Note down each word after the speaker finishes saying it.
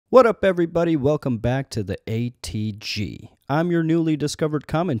What up, everybody? Welcome back to the ATG. I'm your newly discovered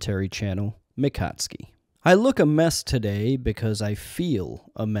commentary channel, Mikotsky. I look a mess today because I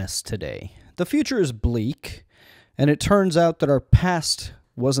feel a mess today. The future is bleak, and it turns out that our past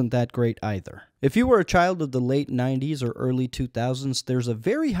wasn't that great either. If you were a child of the late 90s or early 2000s, there's a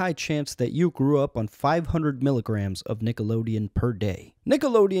very high chance that you grew up on 500 milligrams of Nickelodeon per day.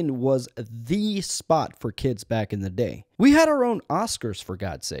 Nickelodeon was the spot for kids back in the day. We had our own Oscars, for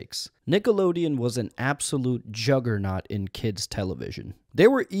God's sakes. Nickelodeon was an absolute juggernaut in kids' television. They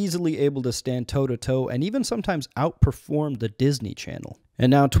were easily able to stand toe-to-toe and even sometimes outperform the Disney Channel. And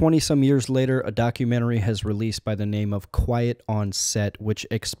now, 20-some years later, a documentary has released by the name of Quiet on Set, which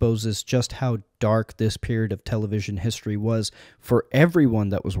exposes just how dark this period of television history was for everyone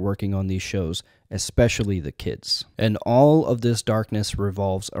that was working on these shows, especially the kids. And all of this darkness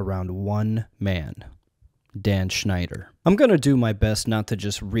revolves around one man, Dan Schneider. I'm going to do my best not to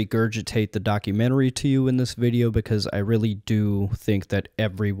just regurgitate the documentary to you in this video because I really do think that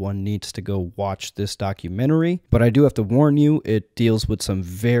everyone needs to go watch this documentary. But I do have to warn you, it deals with some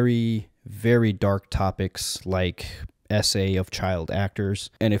very, very dark topics like essay of child actors.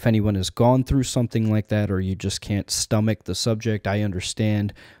 And if anyone has gone through something like that or you just can't stomach the subject, I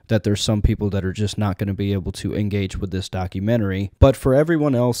understand that there's some people that are just not going to be able to engage with this documentary. But for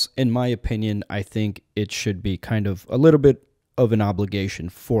everyone else, in my opinion, I think it should be kind of a little bit of an obligation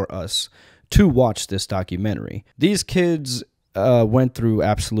for us to watch this documentary. These kids went through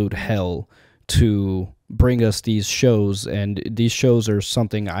absolute hell to bring us these shows, and these shows are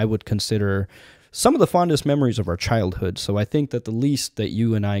something I would consider some of the fondest memories of our childhood. So I think that the least that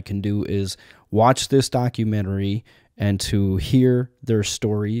you and I can do is watch this documentary and to hear their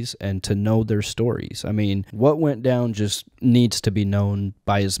stories and to know their stories. I mean, what went down just needs to be known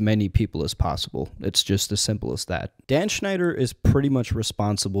by as many people as possible. It's just as simple as that. Dan Schneider is pretty much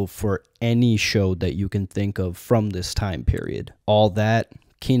responsible for any show that you can think of from this time period. All That,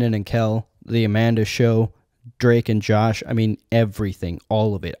 Kenan and Kel, The Amanda Show, Drake and Josh, I mean, everything,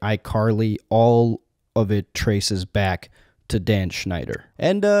 all of it. iCarly, all of it traces back to Dan Schneider.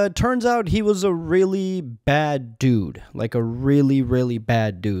 And turns out he was a really bad dude, like a really, really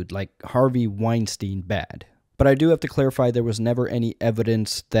bad dude, like Harvey Weinstein bad. But I do have to clarify, there was never any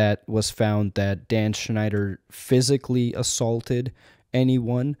evidence that was found that Dan Schneider physically assaulted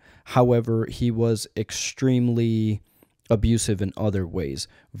anyone. However, he was extremely abusive in other ways,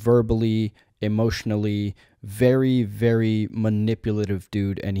 verbally, emotionally, very, very manipulative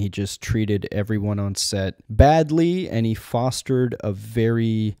dude, and he just treated everyone on set badly, and he fostered a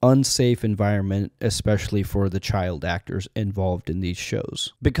very unsafe environment, especially for the child actors involved in these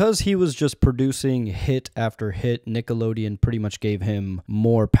shows. Because he was just producing hit after hit, Nickelodeon pretty much gave him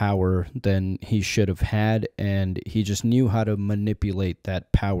more power than he should have had, and he just knew how to manipulate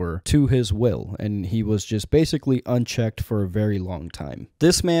that power to his will, and he was just basically unchecked for a very long time.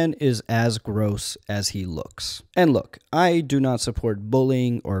 This man is as gross as he looks. And look, I do not support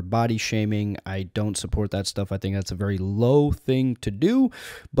bullying or body shaming. I don't support that stuff. I think that's a very low thing to do.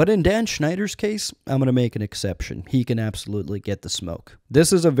 But in Dan Schneider's case, I'm going to make an exception. He can absolutely get the smoke.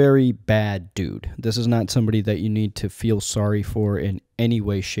 This is a very bad dude. This is not somebody that you need to feel sorry for in any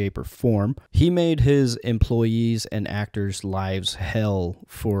way, shape, or form. He made his employees and actors' lives hell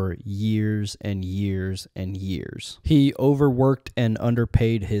for years and years and years. He overworked and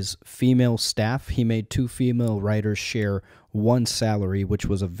underpaid his female staff. He made 2 female writers share one salary, which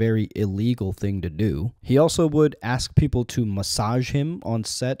was a very illegal thing to do. He also would ask people to massage him on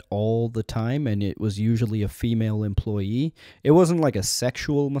set all the time, and it was usually a female employee. It wasn't like a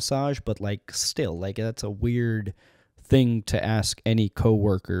sexual massage, but like still, like that's a weird thing to ask any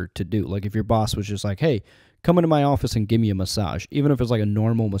coworker to do. Like if your boss was just like, hey, come into my office and give me a massage, even if it's like a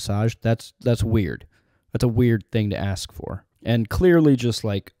normal massage, that's weird. That's a weird thing to ask for. And clearly just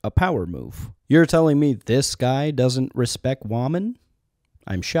like a power move. You're telling me this guy doesn't respect women?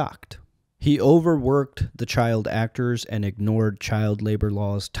 I'm shocked. He overworked the child actors and ignored child labor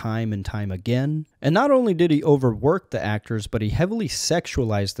laws time and time again. And not only did he overwork the actors, but he heavily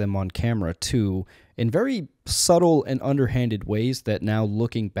sexualized them on camera too, in very subtle and underhanded ways that now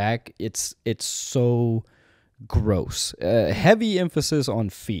looking back, it's so gross. Heavy emphasis on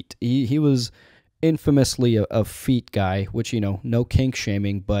feet. He was infamously a feet guy, which, you know, no kink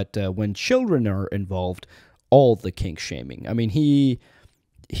shaming, but when children are involved, all the kink shaming. I mean, he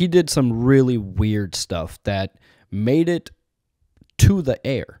did some really weird stuff that made it to the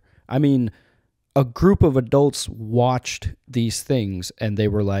air. I mean, a group of adults watched these things and they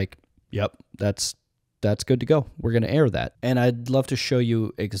were like, yep, that's good to go. We're going to air that. And I'd love to show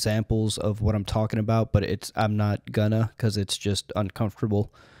you examples of what I'm talking about, but I'm not gonna because it's just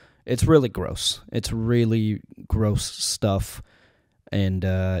uncomfortable. It's really gross. It's really gross stuff. And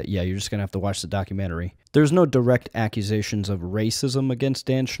yeah, you're just going to have to watch the documentary. There's no direct accusations of racism against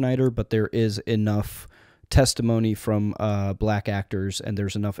Dan Schneider, but there is enough testimony from black actors, and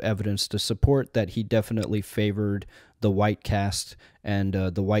there's enough evidence to support that he definitely favored the white cast and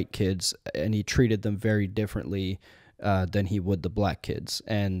the white kids, and he treated them very differently than he would the black kids.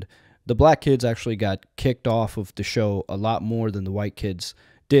 And the black kids actually got kicked off of the show a lot more than the white kids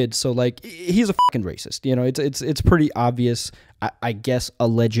did. So like, he's a fucking racist. You know, it's pretty obvious. I guess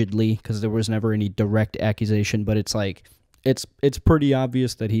allegedly, because there was never any direct accusation, but it's like it's pretty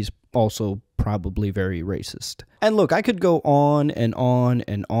obvious that he's also probably very racist. And look, I could go on and on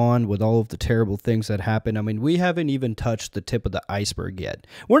and on with all of the terrible things that happen. I mean, we haven't even touched the tip of the iceberg yet.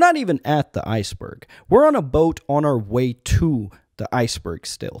 We're not even at the iceberg. We're on a boat on our way to the iceberg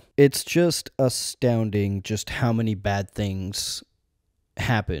still. It's just astounding just how many bad things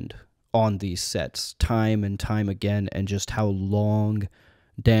happened on these sets time and time again, and just how long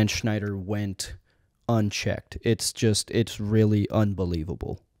Dan Schneider went unchecked. It's really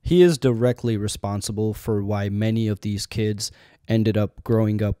unbelievable. He is directly responsible for why many of these kids ended up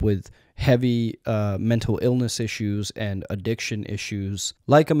growing up with heavy mental illness issues and addiction issues,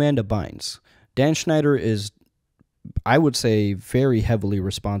 like Amanda Bynes. Dan Schneider is, I would say, very heavily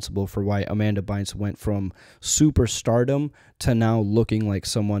responsible for why Amanda Bynes went from superstardom to now looking like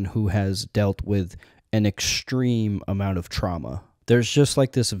someone who has dealt with an extreme amount of trauma. There's just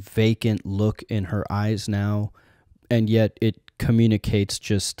like this vacant look in her eyes now, and yet it communicates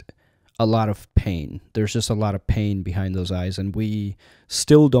just a lot of pain. There's just a lot of pain behind those eyes, and we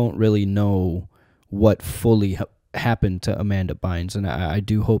still don't really know what fully happened to Amanda Bynes, and I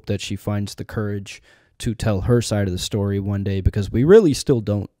do hope that she finds the courage to tell her side of the story one day, because we really still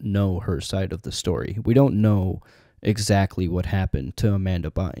don't know her side of the story. We don't know exactly what happened to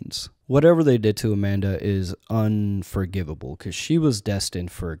Amanda Bynes. Whatever they did to Amanda is unforgivable, because she was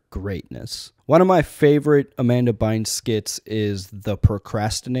destined for greatness. One of my favorite Amanda Bynes skits is The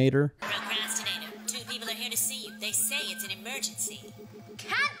Procrastinator. Procrastinator, two people are here to see you. They say it's an emergency.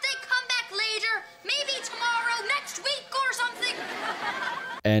 Can't they come back later? Maybe tomorrow, next week or something?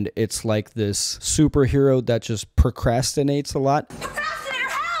 And it's like this superhero that just procrastinates a lot. Procrastinator,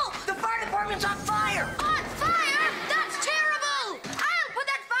 help! The fire department's on fire! On fire? That's terrible! I'll put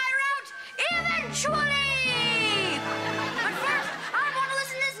that fire out eventually! But first, I want to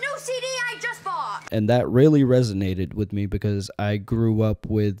listen to this new CD I just bought. And that really resonated with me, because I grew up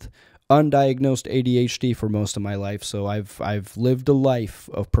with undiagnosed ADHD for most of my life, so I've lived a life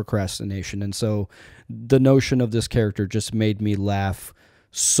of procrastination. And so the notion of this character just made me laugh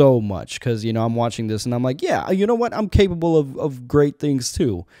so much, because, you know, I'm watching this and I'm like, yeah, you know what? I'm capable of great things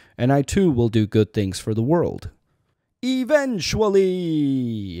too. And I too will do good things for the world.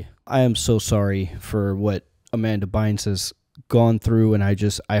 Eventually. I am so sorry for what Amanda Bynes has gone through, and I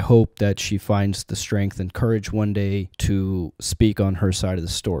hope that she finds the strength and courage one day to speak on her side of the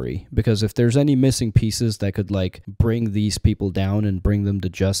story, because if there's any missing pieces that could like bring these people down and bring them to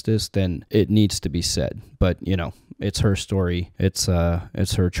justice, then it needs to be said. But you know, it's her story. It's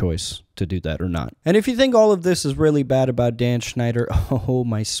her choice to do that or not. And if you think all of this is really bad about Dan Schneider, oh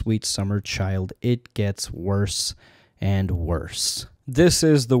my sweet summer child, it gets worse and worse. This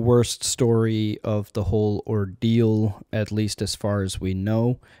is the worst story of the whole ordeal, at least as far as we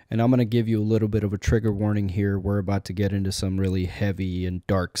know. And I'm going to give you a little bit of a trigger warning here. We're about to get into some really heavy and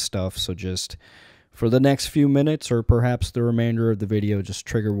dark stuff. So just for the next few minutes, or perhaps the remainder of the video, just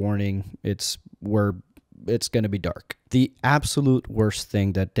trigger warning. It's going to be dark. The absolute worst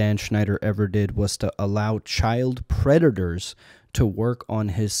thing that Dan Schneider ever did was to allow child predators to work on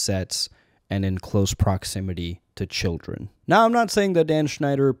his sets and in close proximity to children. Now, I'm not saying that Dan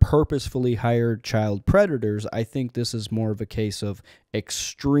Schneider purposefully hired child predators. I think this is more of a case of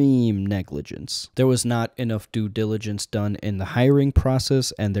extreme negligence. There was not enough due diligence done in the hiring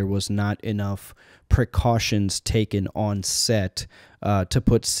process, and there was not enough precautions taken on set to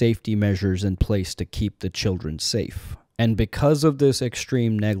put safety measures in place to keep the children safe. And because of this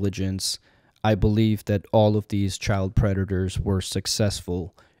extreme negligence, I believe that all of these child predators were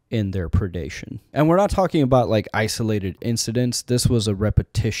successful in their predation. And we're not talking about like isolated incidents. This was a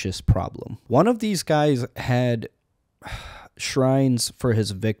repetitious problem. One of these guys had shrines for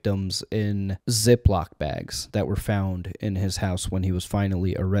his victims in Ziploc bags that were found in his house when he was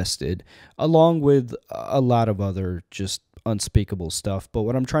finally arrested, along with a lot of other just unspeakable stuff. But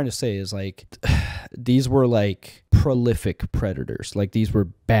what I'm trying to say is, like, these were like prolific predators. Like, these were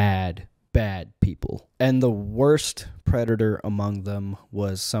bad bad people. And the worst predator among them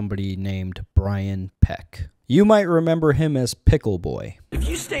was somebody named Brian Peck. You might remember him as Pickle Boy. If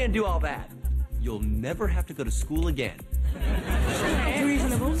you stay and do all that, you'll never have to go to school again.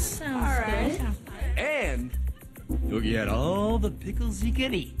 Reasonable. Sounds good. And you'll get all the pickles you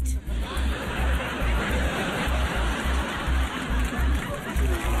can eat.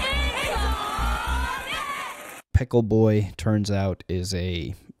 Pickle Boy, turns out, is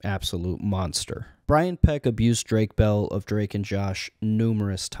a absolute monster. Brian Peck abused Drake Bell of Drake and Josh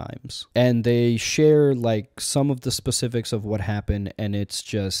numerous times. And they share, like, some of the specifics of what happened, and it's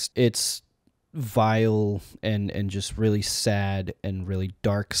vile and just really sad and really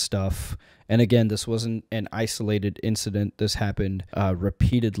dark stuff. And again, this wasn't an isolated incident. This happened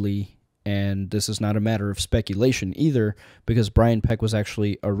repeatedly. And this is not a matter of speculation either, because Brian Peck was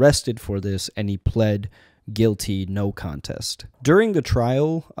actually arrested for this, and he pled guilty, no contest. During the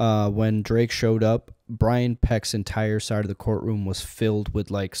trial, when Drake showed up, Brian Peck's entire side of the courtroom was filled with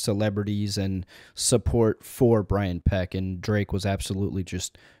like celebrities and support for Brian Peck, and Drake was absolutely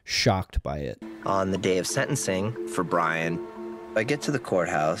just shocked by it. On the day of sentencing for Brian, I get to the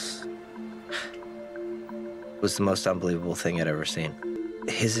courthouse. It was the most unbelievable thing I'd ever seen.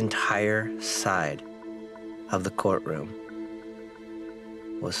 His entire side of the courtroom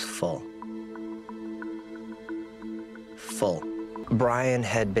was full. Brian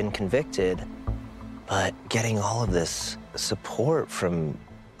had been convicted, but getting all of this support from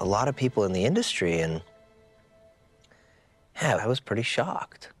a lot of people in the industry, and yeah, I was pretty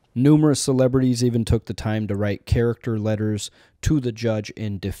shocked. Numerous celebrities even took the time to write character letters to the judge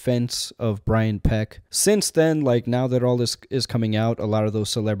in defense of Brian Peck. Since then, like now that all this is coming out, a lot of those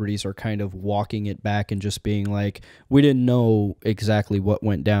celebrities are kind of walking it back and just being like, we didn't know exactly what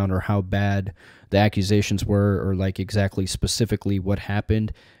went down or how bad the accusations were, or like exactly specifically what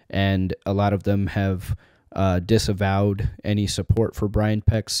happened. And a lot of them have disavowed any support for Brian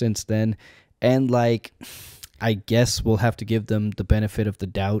Peck since then. And like, I guess we'll have to give them the benefit of the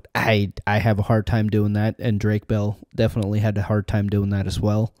doubt. I have a hard time doing that, and Drake Bell definitely had a hard time doing that as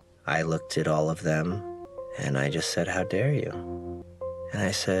well. I looked at all of them, and I just said, how dare you? And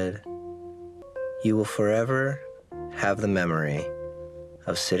I said, you will forever have the memory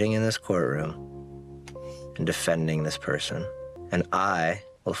of sitting in this courtroom and defending this person. And I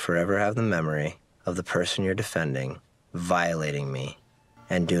will forever have the memory of the person you're defending violating me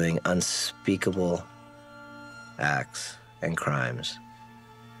and doing unspeakable acts and crimes.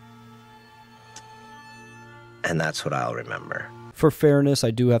 And that's what I'll remember. For fairness,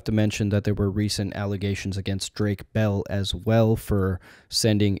 I do have to mention that there were recent allegations against Drake Bell as well for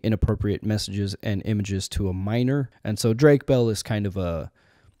sending inappropriate messages and images to a minor. And so Drake Bell is kind of a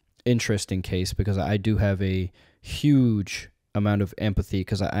interesting case, because I do have a huge amount of empathy,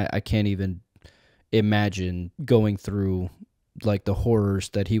 because I can't even imagine going through like the horrors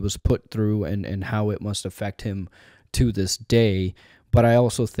that he was put through and how it must affect him to this day. But I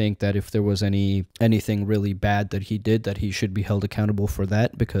also think that if there was anything really bad that he did, that he should be held accountable for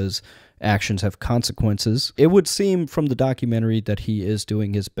that, because actions have consequences. It would seem from the documentary that he is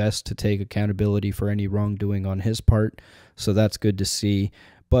doing his best to take accountability for any wrongdoing on his part, so that's good to see.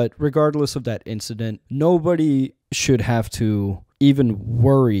 But regardless of that incident, nobody should have to even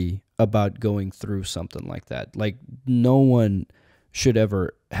worry about going through something like that. Like, no one should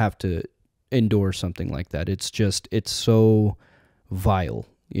ever have to endure something like that. It's so vile,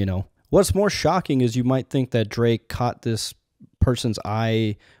 you know. What's more shocking is you might think that Drake caught this person's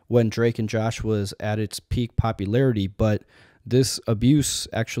eye when Drake and Josh was at its peak popularity, but this abuse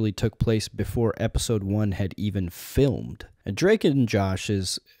actually took place before episode 1 had even filmed. And Drake and Josh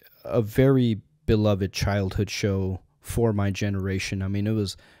is a very beloved childhood show for my generation. I mean, it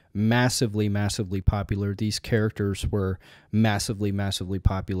was massively, massively popular. These characters were massively, massively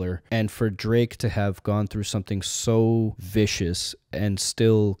popular. And for Drake to have gone through something so vicious and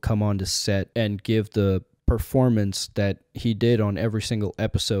still come on to set and give the performance that he did on every single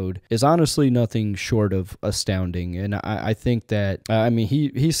episode is honestly nothing short of astounding. And I think that, I mean,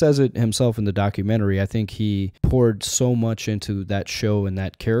 he says it himself in the documentary. I think he poured so much into that show and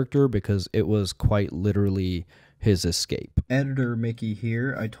that character because it was quite literally his escape. Editor Mickey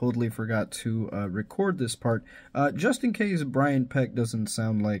here. I totally forgot to record this part, just in case Brian Peck doesn't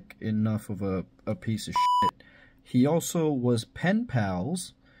sound like enough of a piece of shit. He also was pen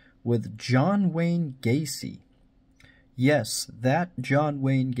pals with John Wayne Gacy. Yes, that John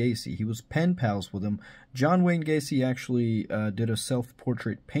Wayne Gacy. He was pen pals with him. John Wayne Gacy actually did a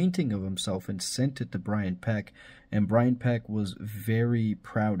self-portrait painting of himself and sent it to Brian Peck, and Brian Peck was very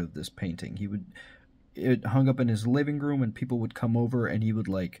proud of this painting. It hung up in his living room, and people would come over, and he would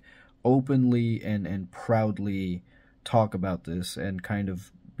like openly and proudly talk about this and kind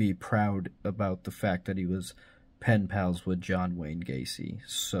of be proud about the fact that he was pen pals with John Wayne Gacy.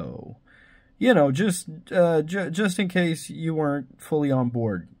 So, you know, just in case you weren't fully on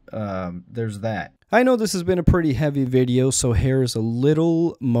board, there's that. I know this has been a pretty heavy video, so here's a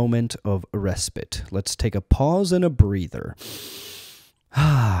little moment of respite. Let's take a pause and a breather.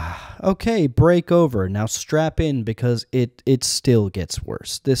 Okay, break over. Now strap in because it still gets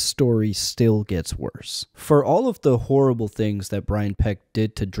worse. This story still gets worse. For all of the horrible things that Brian Peck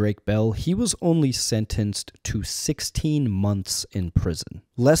did to Drake Bell, he was only sentenced to 16 months in prison.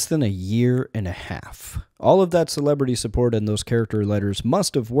 Less than a year and a half. All of that celebrity support and those character letters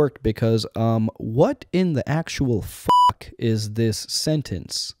must have worked because, what in the actual fuck is this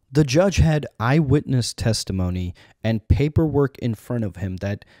sentence? The judge had eyewitness testimony and paperwork in front of him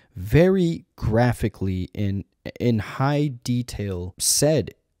that very graphically in high detail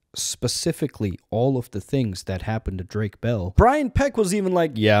said specifically all of the things that happened to Drake Bell. Brian Peck was even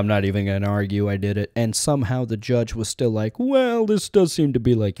like, yeah, I'm not even going to argue I did it. And somehow the judge was still like, well, this does seem to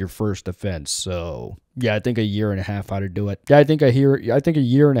be like your first offense. So yeah, I think a year and a half ought to do it. Yeah, I think a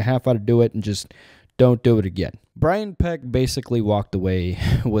year and a half ought to do it and just don't do it again. Brian Peck basically walked away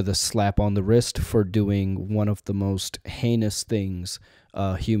with a slap on the wrist for doing one of the most heinous things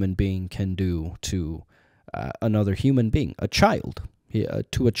a human being can do to another human being, a child,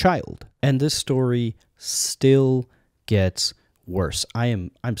 to a child. And this story still gets worse.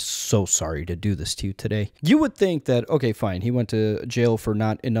 I'm so sorry to do this to you today. You would think that, okay, fine, he went to jail for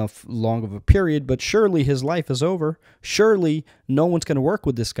not enough long of a period, but surely his life is over. Surely no one's going to work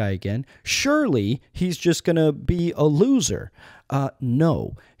with this guy again. Surely he's just going to be a loser.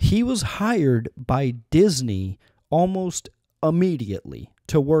 No, he was hired by Disney almost immediately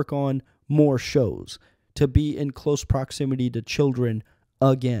to work on more shows, to be in close proximity to children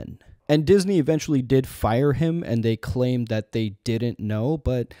again. And Disney eventually did fire him, and they claimed that they didn't know,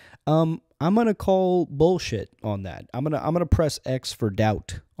 but I'm going to call bullshit on that. I'm going to press X for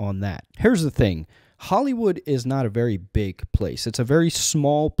doubt on that. Here's the thing. Hollywood is not a very big place. It's a very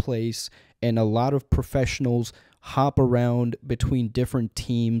small place, and a lot of professionals hop around between different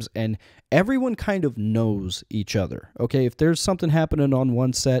teams, and everyone kind of knows each other. Okay, if there's something happening on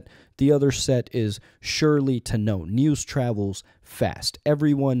one set, the other set is surely to know. News travels fast.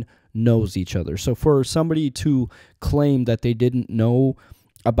 Everyone knows each other. So for somebody to claim that they didn't know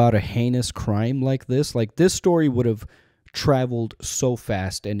about a heinous crime like this story would have traveled so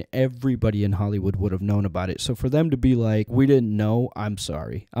fast and everybody in Hollywood would have known about it. So for them to be like, we didn't know, I'm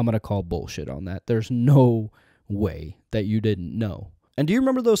sorry. I'm going to call bullshit on that. There's no way that you didn't know. And do you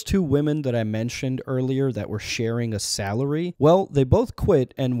remember those two women that I mentioned earlier that were sharing a salary? Well, they both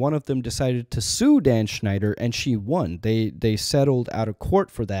quit, and one of them decided to sue Dan Schneider, and she won. They settled out of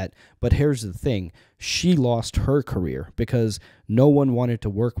court for that, but here's the thing. She lost her career because no one wanted to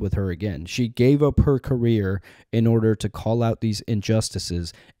work with her again. She gave up her career in order to call out these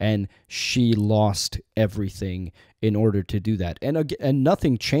injustices, and she lost everything in order to do that. And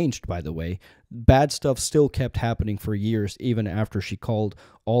nothing changed, by the way. Bad stuff still kept happening for years, even after she called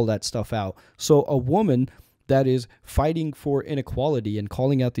all that stuff out. So a woman that is fighting for inequality and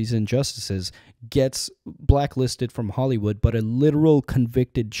calling out these injustices gets blacklisted from Hollywood, but a literal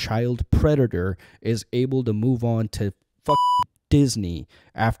convicted child predator is able to move on to Disney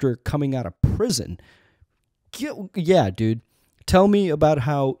after coming out of prison. Yeah, dude. Tell me about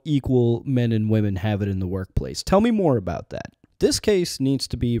how equal men and women have it in the workplace. Tell me more about that. This case needs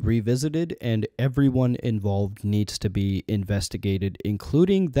to be revisited, and everyone involved needs to be investigated,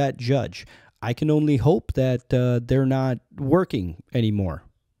 including that judge. I can only hope that they're not working anymore,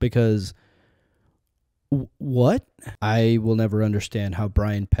 because what? I will never understand how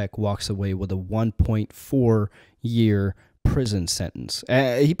Brian Peck walks away with a 1.4-year prison sentence.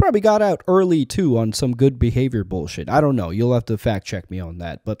 He probably got out early, too, on some good behavior bullshit. I don't know. You'll have to fact check me on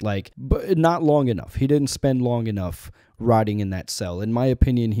that. But not long enough. He didn't spend long enough rotting in that cell. In my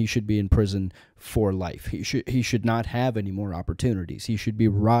opinion, he should be in prison for life. He should not have any more opportunities. He should be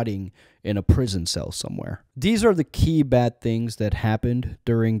rotting in a prison cell somewhere. These are the key bad things that happened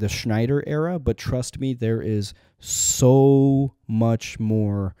during the Schneider era, but trust me, there is so much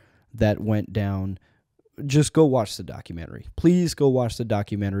more that went down. Just go watch the documentary. Please go watch the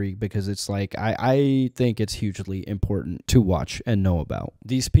documentary, because it's like, I think it's hugely important to watch and know about.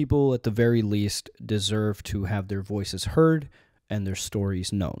 These people, at the very least, deserve to have their voices heard and their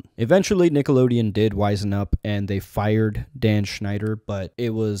stories known. Eventually, Nickelodeon did wisen up, and they fired Dan Schneider, but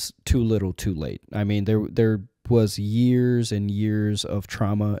it was too little too late. I mean, there was years and years of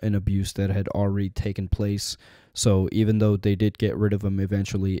trauma and abuse that had already taken place. So even though they did get rid of him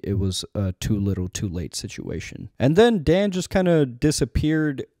eventually, it was a too little, too late situation. And then Dan just kind of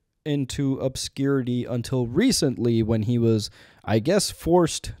disappeared into obscurity until recently when he was, I guess,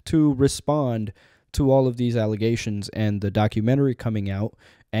 forced to respond to all of these allegations and the documentary coming out.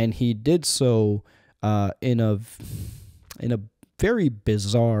 And he did so in a very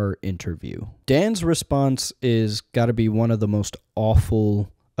bizarre interview. Dan's response is got to be one of the most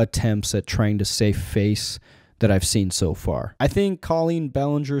awful attempts at trying to save face that I've seen so far. I think Colleen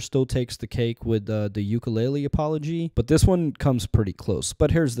Ballinger still takes the cake with the ukulele apology, but this one comes pretty close. But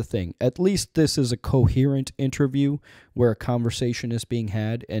here's the thing. At least this is a coherent interview where a conversation is being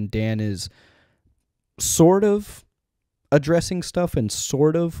had and Dan is sort of addressing stuff and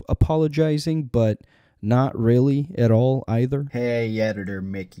sort of apologizing, but not really at all either. Hey, Editor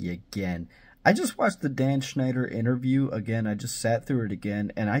Mickey again. I just watched the Dan Schneider interview again. I just sat through it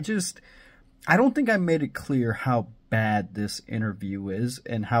again, and I don't think I made it clear how bad this interview is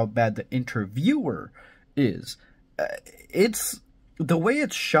and how bad the interviewer is. It's the way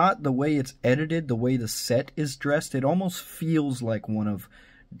it's shot, the way it's edited, the way the set is dressed, it almost feels like one of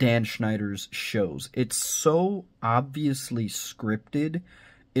Dan Schneider's shows. It's so obviously scripted.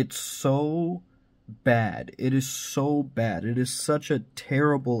 It's so bad. It is so bad. It is such a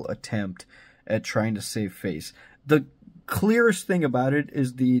terrible attempt at trying to save face. The clearest thing about it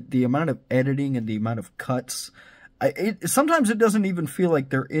is the amount of editing and the amount of cuts. Sometimes it doesn't even feel like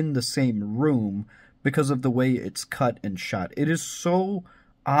they're in the same room because of the way it's cut and shot. It is so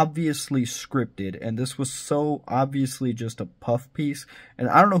obviously scripted, and this was so obviously just a puff piece. And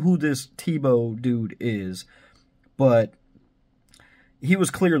I don't know who this Tebow dude is, but he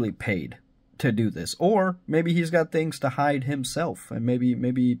was clearly paid to do this. Or maybe he's got things to hide himself, and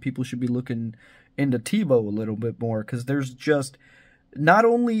maybe people should be looking into Tebow a little bit more, because there's just, not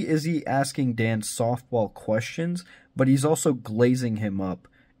only is he asking Dan softball questions, but he's also glazing him up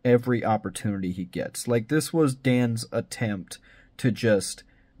every opportunity he gets. Like, this was Dan's attempt to just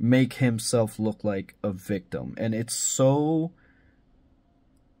make himself look like a victim, and it's so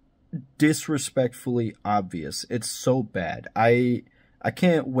disrespectfully obvious. It's so bad. I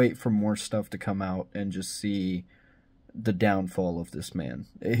can't wait for more stuff to come out and just see the downfall of this man.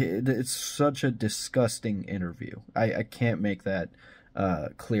 It's such a disgusting interview. I can't make that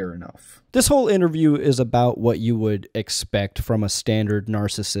clear enough. This whole interview is about what you would expect from a standard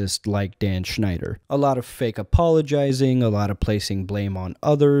narcissist like Dan Schneider. A lot of fake apologizing, a lot of placing blame on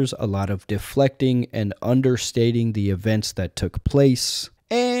others, a lot of deflecting and understating the events that took place,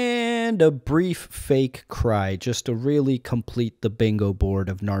 and a brief fake cry just to really complete the bingo board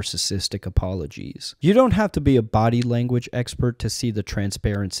of narcissistic apologies. You don't have to be a body language expert to see the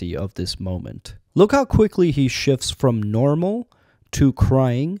transparency of this moment. Look how quickly he shifts from normal to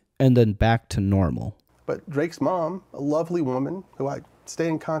crying and then back to normal. But Drake's mom, a lovely woman who I stay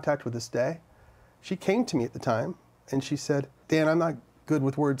in contact with this day, she came to me at the time and she said, "Dan, I'm not good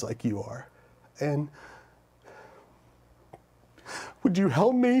with words like you are. And would you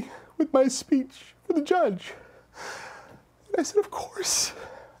help me with my speech for the judge?" And I said, "Of course."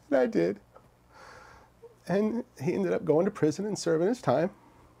 And I did. And he ended up going to prison and serving his time.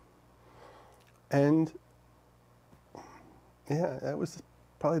 And yeah, that was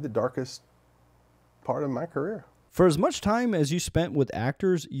probably the darkest part of my career. For as much time as you spent with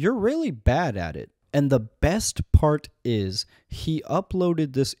actors, you're really bad at it. And the best part is he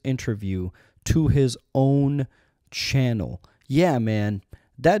uploaded this interview to his own channel. Yeah, man,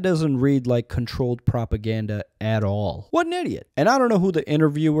 that doesn't read like controlled propaganda at all. What an idiot. And I don't know who the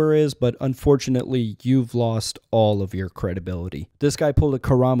interviewer is, but unfortunately, you've lost all of your credibility. This guy pulled a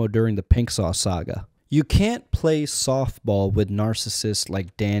Karamo during the Pink Sauce saga. You can't play softball with narcissists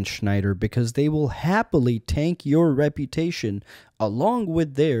like Dan Schneider because they will happily tank your reputation along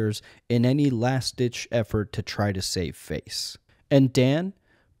with theirs in any last-ditch effort to try to save face. And Dan,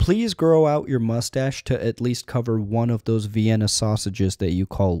 please grow out your mustache to at least cover one of those Vienna sausages that you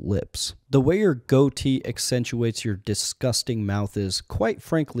call lips. The way your goatee accentuates your disgusting mouth is, quite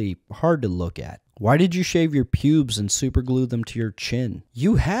frankly, hard to look at. Why did you shave your pubes and superglue them to your chin?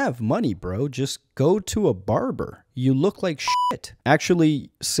 You have money, bro. Just go to a barber. You look like shit.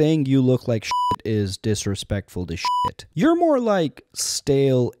 Actually, saying you look like shit is disrespectful to shit. You're more like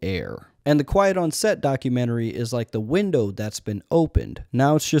stale air. And the Quiet on Set documentary is like the window that's been opened.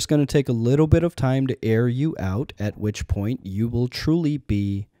 Now it's just going to take a little bit of time to air you out, at which point you will truly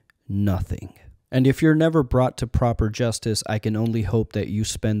be nothing. And if you're never brought to proper justice, I can only hope that you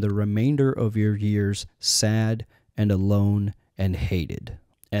spend the remainder of your years sad and alone and hated.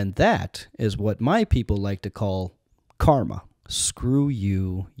 And that is what my people like to call karma. Screw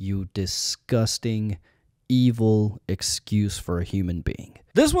you, you disgusting, evil excuse for a human being.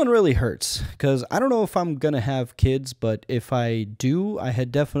 This one really hurts, because I don't know if I'm going to have kids, but if I do, I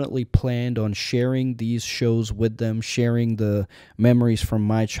had definitely planned on sharing these shows with them, sharing the memories from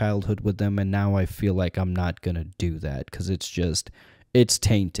my childhood with them, and now I feel like I'm not going to do that, because it's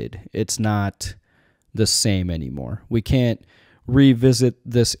tainted. It's not the same anymore. We can't revisit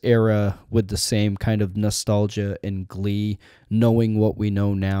this era with the same kind of nostalgia and glee, knowing what we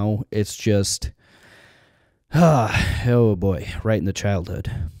know now. It's just, oh boy, right in the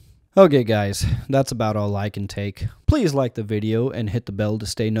childhood. Okay guys, that's about all I can take. Please like the video and hit the bell to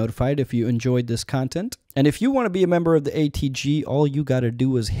stay notified if you enjoyed this content. And if you want to be a member of the ATG, all you gotta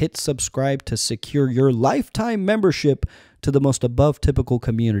do is hit subscribe to secure your lifetime membership to the most above typical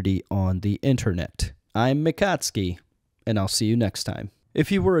community on the internet. I'm Mikatsky, and I'll see you next time.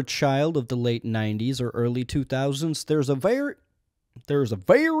 If you were a child of the late 90s or early 2000s, there's a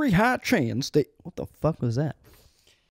very high chance that... What the fuck was that?